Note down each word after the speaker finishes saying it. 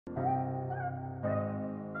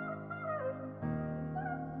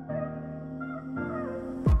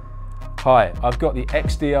Hi, I've got the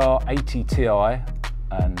XDR 80 Ti,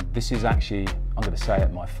 and this is actually, I'm going to say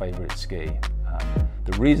it, my favourite ski.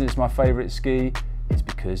 The reason it's my favourite ski is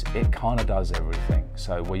because it kind of does everything.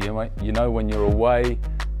 So you know when you're away,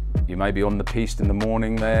 you may be on the piste in the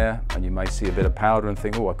morning there, and you may see a bit of powder and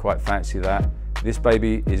think, oh, I quite fancy that. This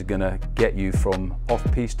baby is going to get you from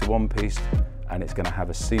off-piste to on-piste, and it's going to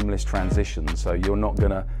have a seamless transition, so you're not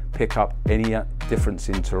going to pick up any difference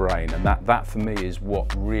in terrain, and that for me is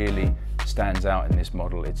what really stands out in this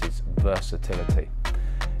model. It's its versatility.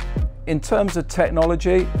 In terms of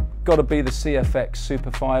technology, got to be the CFX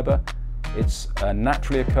Superfiber. It's a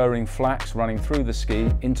naturally occurring flax running through the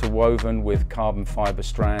ski, interwoven with carbon fibre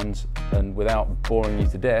strands, and without boring you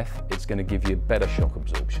to death, it's going to give you better shock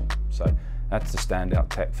absorption. So that's the standout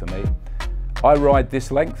tech for me. I ride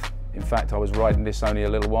this length. In fact, I was riding this only a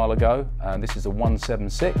little while ago, and this is a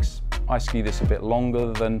 176. I ski this a bit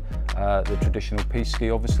longer than the traditional piste ski,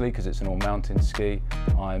 obviously, because it's an all-mountain ski.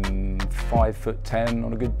 I'm 5'10"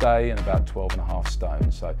 on a good day and about 12.5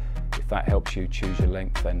 stone. So if that helps you choose your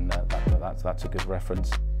length, then that's a good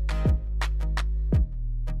reference.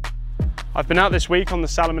 I've been out this week on the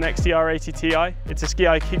Salomon XDR 80 Ti. It's a ski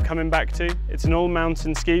I keep coming back to. It's an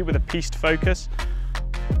all-mountain ski with a piste focus.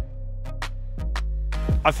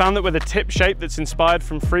 I found that with a tip shape that's inspired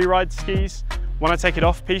from freeride skis, when I take it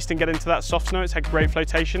off piste and get into that soft snow, it's had great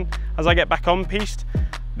flotation. As I get back on piste,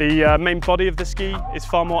 the main body of the ski is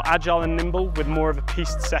far more agile and nimble with more of a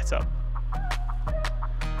piste setup.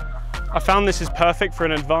 I found this is perfect for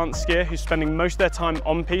an advanced skier who's spending most of their time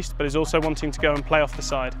on piste but is also wanting to go and play off the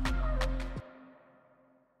side.